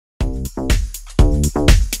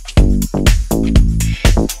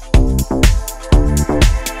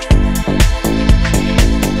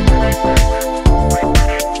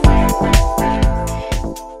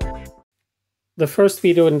The first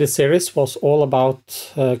video in this series was all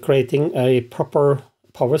about creating a proper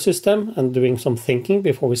power system and doing some thinking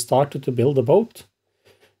before we started to build the boat.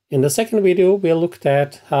 In the second video, we looked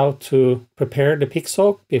at how to prepare the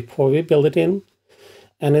pixhawk before we build it in.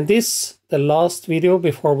 And in this, the last video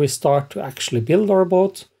before we start to actually build our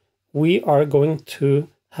boat, we are going to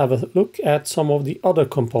have a look at some of the other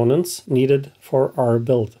components needed for our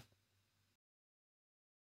build.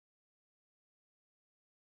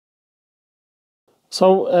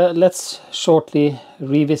 So let's shortly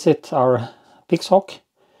revisit our pixhawk.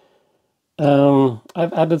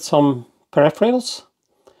 I've added some peripherals.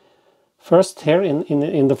 First, here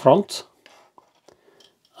in the front,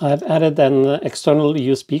 I've added an external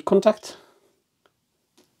USB contact.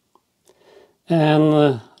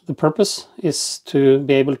 And the purpose is to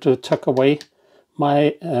be able to tuck away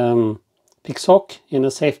my pixhawk in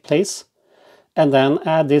a safe place, and then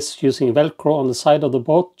add this using Velcro on the side of the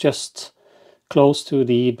boat, just close to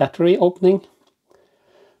the battery opening.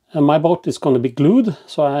 And my boat is going to be glued,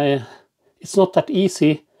 so it's not that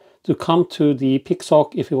easy to come to the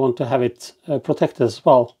pixhawk if you want to have it protected as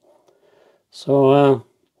well. So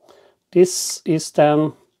this is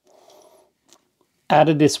then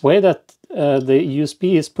added this way that the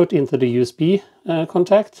USB is put into the USB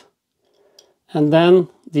contact, and then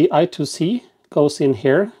the I2C goes in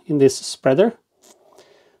here in this spreader.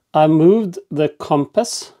 I moved the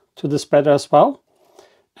compass to the spreader as well,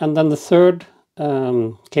 and then the third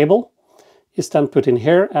cable is then put in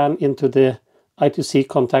here and into the I2C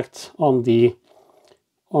contact on the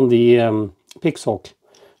pixhawk.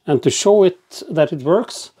 And to show it that it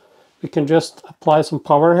works, we can just apply some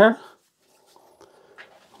power here.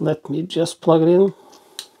 Let me just plug it in.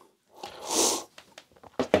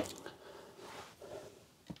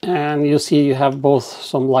 And you see you have both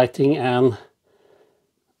some lighting and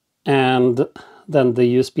then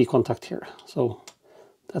the USB contact here. So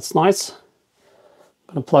that's nice.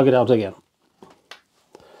 I'm going to plug it out again.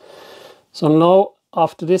 So now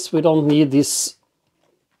after this we don't need this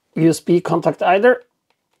USB contact either.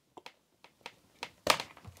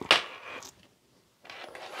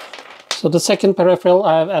 So the second peripheral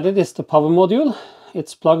I've added is the power module.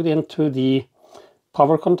 It's plugged into the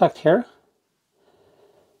power contact here.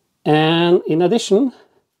 And in addition,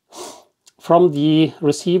 from the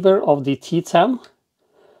receiver of the T10,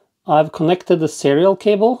 I've connected the serial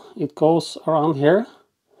cable. It goes around here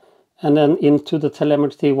and then into the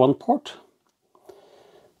telemetry 1 port.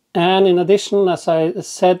 And in addition, as I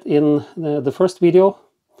said in the first video,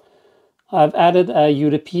 I've added a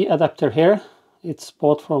UDP adapter here. It's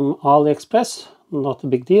bought from AliExpress, not a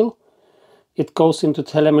big deal. It goes into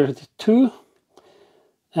telemetry 2.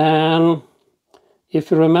 And if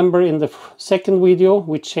you remember, in the second video,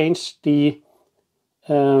 we changed the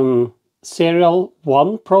serial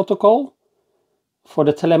 1 protocol for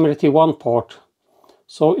the telemetry 1 port.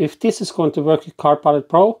 So if this is going to work with Carp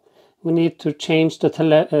Pro, we need to change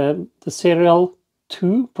the serial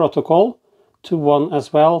 2 protocol to 1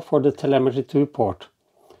 as well for the telemetry 2 port.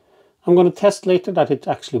 I'm going to test later that it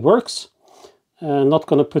actually works. Not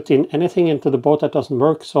going to put in anything into the boat that doesn't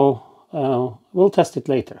work, so we'll test it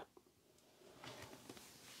later.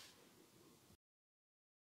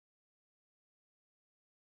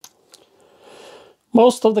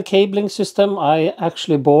 Most of the cabling system I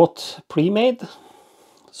actually bought pre-made.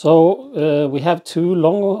 So we have 2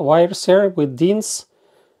 long wires here with DINs.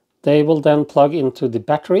 They will then plug into the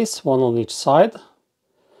batteries, one on each side.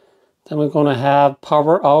 Then we're going to have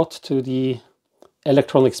power out to the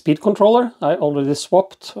electronic speed controller. I already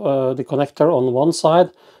swapped the connector on one side.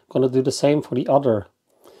 I'm going to do the same for the other.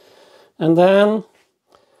 And then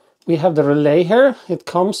we have the relay here. It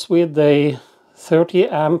comes with a 30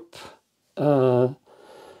 amp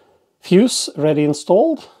fuse ready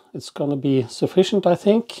installed. It's going to be sufficient, I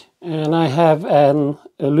think. And I have an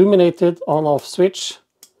illuminated on-off switch,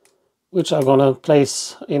 which I'm going to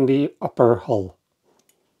place in the upper hull.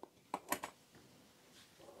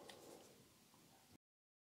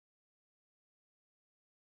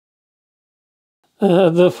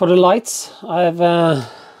 For the lights, I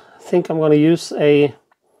think I'm going to use a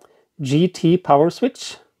GT power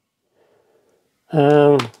switch.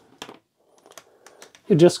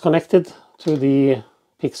 You just connect it to the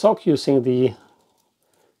pixhawk using the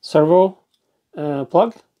servo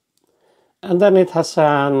plug, and then it has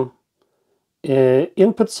an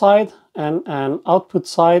input side and an output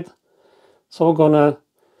side. So we're going to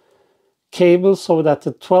cable so that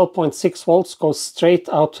the 12.6 volts goes straight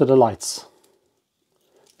out to the lights.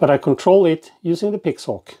 But I control it using the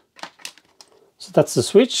pixhawk. So that's the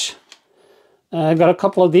switch. I got a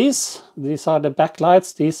couple of these. These are the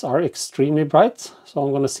backlights. These are extremely bright, so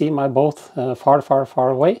I'm going to see my boat far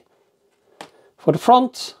away. For the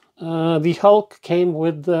front, the Hulk came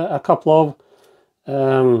with a couple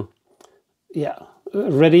of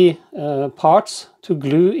ready parts to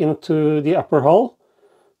glue into the upper hull,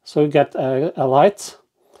 so you get a light.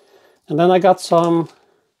 And then I got some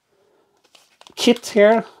kit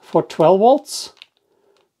here for 12 volts.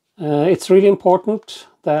 It's really important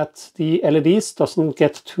that the LEDs doesn't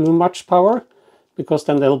get too much power, because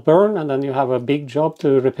then they'll burn and then you have a big job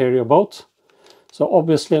to repair your boat. So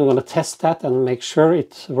obviously I'm going to test that and make sure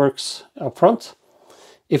it works up front.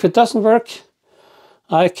 If it doesn't work,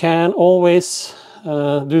 I can always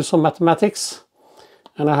do some mathematics,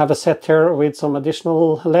 and I have a set here with some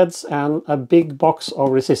additional LEDs and a big box of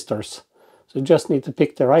resistors. So you just need to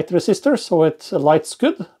pick the right resistor so it lights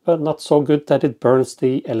good, but not so good that it burns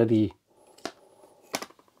the LED.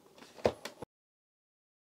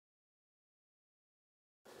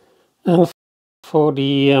 And for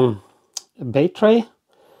the bait tray,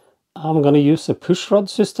 I'm going to use a pushrod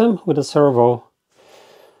system with a servo.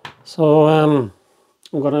 So I'm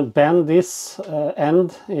going to bend this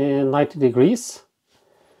end in 90 degrees,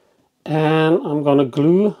 and I'm going to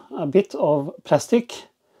glue a bit of plastic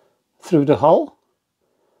through the hull,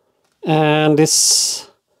 and this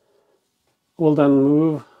will then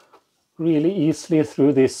move really easily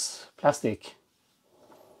through this plastic.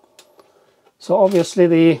 So obviously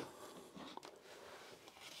the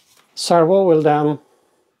servo will then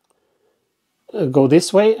go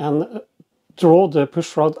this way and draw the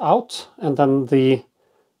pushrod out, and then the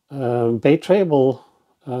bait tray will,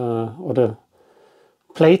 or the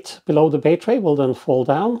plate below the bait tray will then fall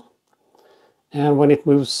down, and when it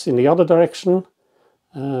moves in the other direction,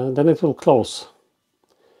 then it will close.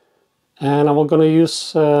 And I'm going to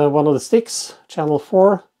use one of the sticks, channel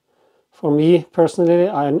 4. For me personally,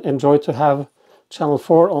 I enjoy to have channel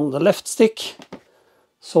 4 on the left stick,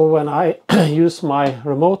 so when I use my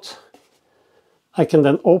remote, I can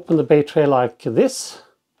then open the bait tray like this,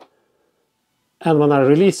 and when I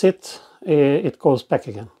release it, it goes back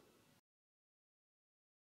again.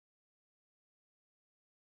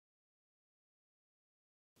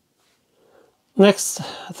 Next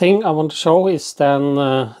thing I want to show is then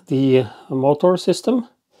the motor system.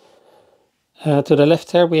 To the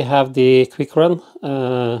left here we have the quick run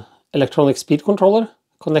electronic speed controller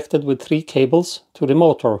connected with 3 cables to the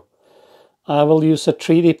motor. I will use a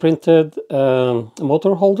 3D printed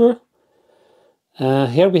motor holder.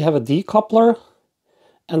 Here we have a decoupler,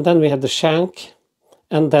 and then we have the shank,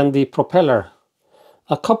 and then the propeller.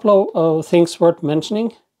 A couple of things worth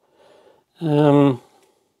mentioning.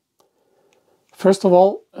 First of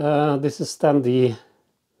all, this is then the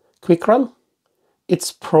quick run.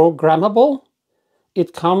 It's programmable.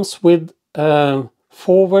 It comes with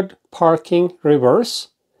forward parking reverse,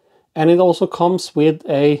 and it also comes with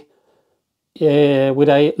a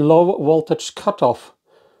low voltage cutoff.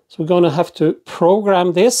 So we're going to have to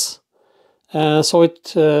program this so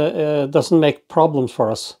it doesn't make problems for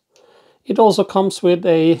us. It also comes with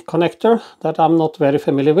a connector that I'm not very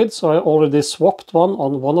familiar with, so I already swapped one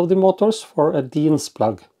on one of the motors for a Dean's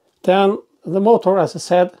plug. Then the motor, as I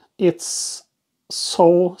said, it's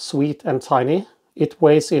so sweet and tiny. It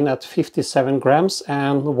weighs in at 57 grams,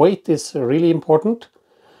 and weight is really important.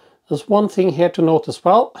 There's one thing here to note as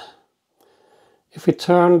well. If we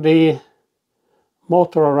turn the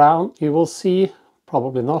motor around, you will see,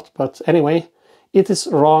 probably not, but anyway, it is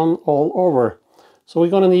round all over. So we're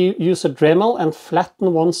going to use a Dremel and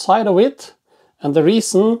flatten one side of it, and the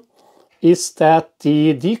reason is that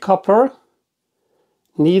the decoupler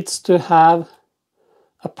needs to have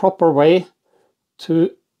a proper way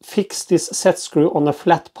to fix this set screw on the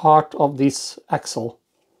flat part of this axle.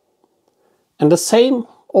 And the same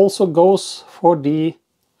also goes for the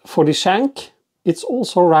shank. It's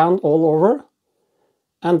also round all over,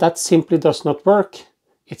 and that simply does not work.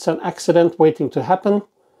 It's an accident waiting to happen.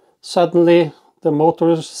 Suddenly the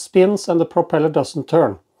motor spins and the propeller doesn't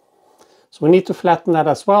turn. So we need to flatten that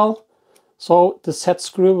as well, so the set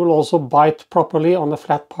screw will also bite properly on the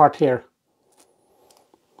flat part here.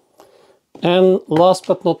 And last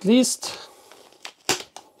but not least,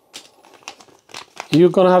 you're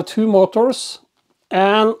gonna have 2 motors,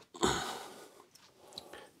 and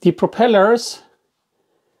the propellers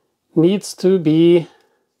needs to be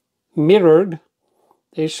mirrored.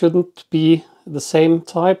 They shouldn't be the same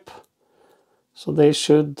type, so they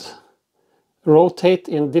should rotate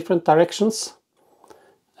in different directions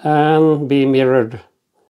and be mirrored.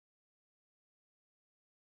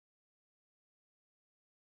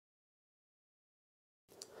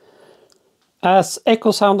 As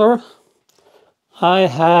echosounder, I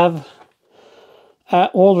have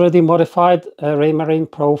already modified a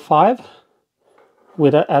Raymarine Pro 5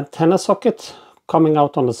 with an antenna socket coming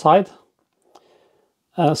out on the side.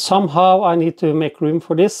 Somehow I need to make room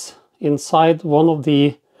for this inside one of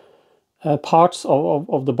the parts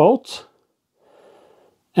of the boat.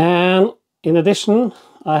 And in addition,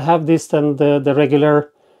 I have this then the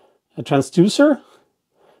regular transducer.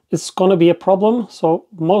 It's going to be a problem, so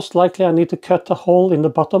most likely I need to cut a hole in the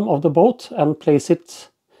bottom of the boat and place it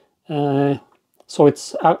so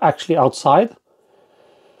it's actually outside.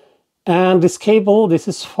 And this cable, this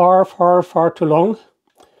is far too long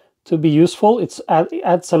to be useful. It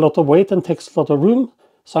adds a lot of weight and takes a lot of room,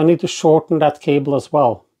 so I need to shorten that cable as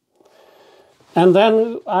well. And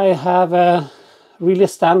then I have a really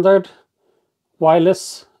standard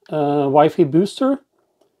wireless Wi-Fi booster.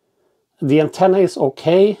 The antenna is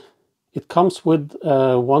okay. It comes with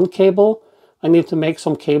one cable. I need to make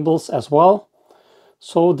some cables as well,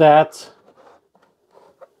 so that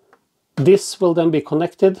this will then be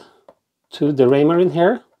connected to the Raymarine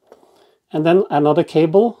here, and then another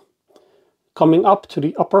cable coming up to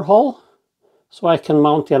the upper hull, so I can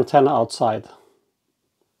mount the antenna outside.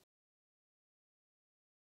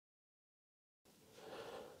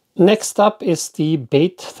 Next up is the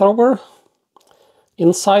bait thrower.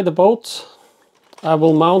 Inside the boat I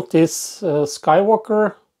will mount this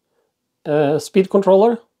Skywalker speed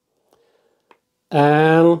controller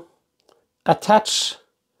and attach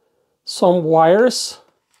some wires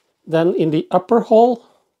then in the upper hull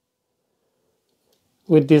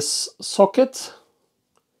with this socket.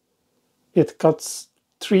 It got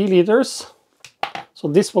 3 leaders, so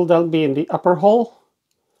this will then be in the upper hull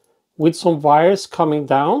with some wires coming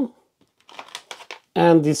down,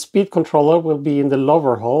 and the speed controller will be in the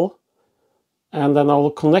lower hull, and then I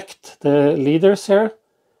will connect the leaders here,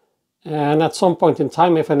 and at some point in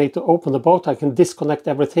time, if I need to open the boat, I can disconnect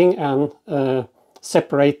everything and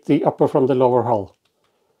separate the upper from the lower hull.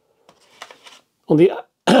 On the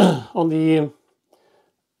on the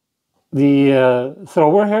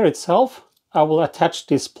thrower here itself, I will attach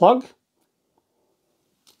this plug.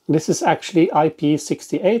 This is actually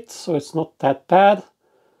IP68, so it's not that bad.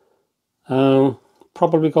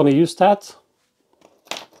 Probably going to use that.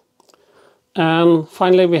 And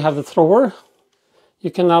finally we have the thrower.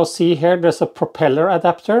 You can now see here there's a propeller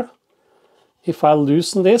adapter. If I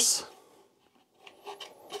loosen this,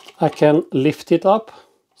 I can lift it up.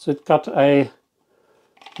 So it got a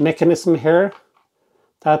mechanism here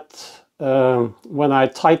that when I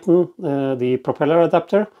tighten the propeller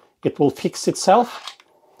adapter, it will fix itself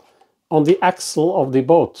on the axle of the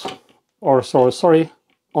boat, or sorry,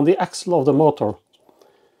 on the axle of the motor.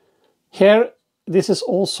 Here, this is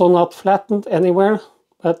also not flattened anywhere,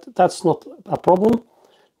 but that's not a problem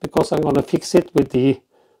because I'm going to fix it with the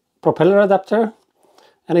propeller adapter.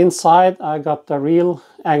 And inside I got a real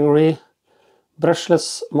angry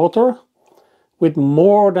brushless motor with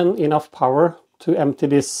more than enough power to empty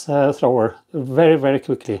this thrower very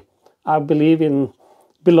quickly. I believe in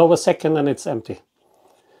below a second and it's empty.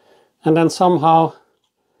 And then somehow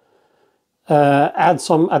add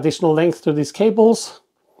some additional length to these cables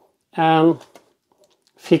and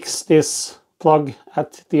fix this plug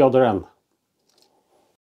at the other end.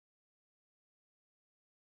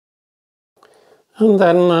 And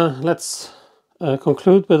then let's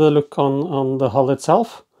conclude with a look on the hull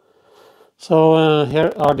itself. So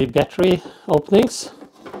here are the battery openings.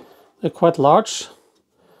 They're quite large.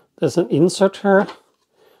 There's an insert here,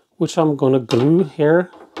 which I'm going to glue here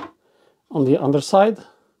on the underside,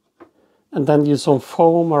 and then use some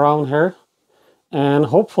foam around here, and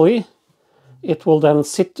hopefully it will then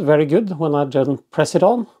sit very good when I then press it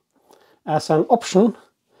on. As an option,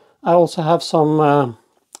 I also have some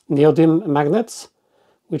neodymium magnets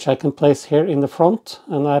which I can place here in the front,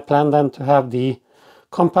 and I plan then to have the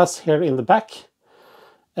compass here in the back.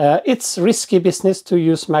 It's risky business to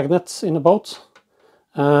use magnets in a boat,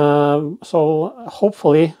 so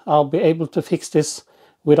hopefully I'll be able to fix this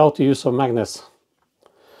without the use of magnets.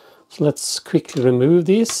 So let's quickly remove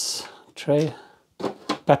these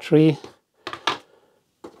battery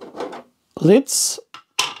lids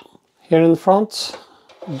here in front.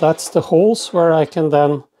 That's the holes where I can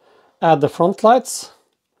then add the front lights.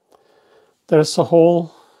 There's a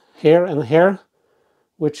hole here and here,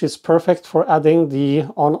 which is perfect for adding the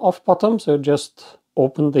on-off button. So just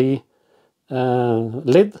open the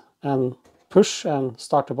lid and push and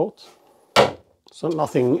start the boat. So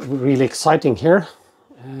nothing really exciting here.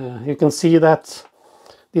 You can see that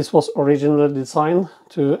this was originally designed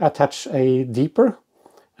to attach a deeper.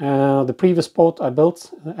 The previous boat I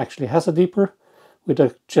built actually has a deeper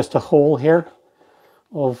with just a hole here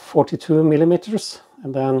of 42 millimeters,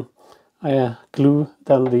 and then I glue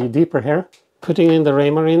then the deeper here. Putting in the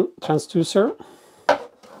Raymarine transducer.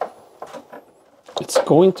 It's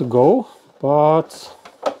going to go, but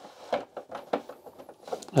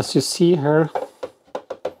as you see here,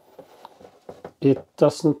 it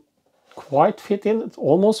doesn't quite fit in. It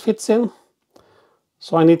almost fits in.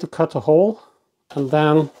 So I need to cut a hole, and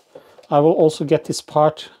then I will also get this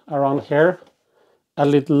part around here a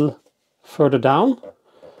little further down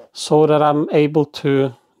so that I'm able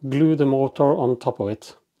to glue the motor on top of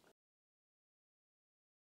it.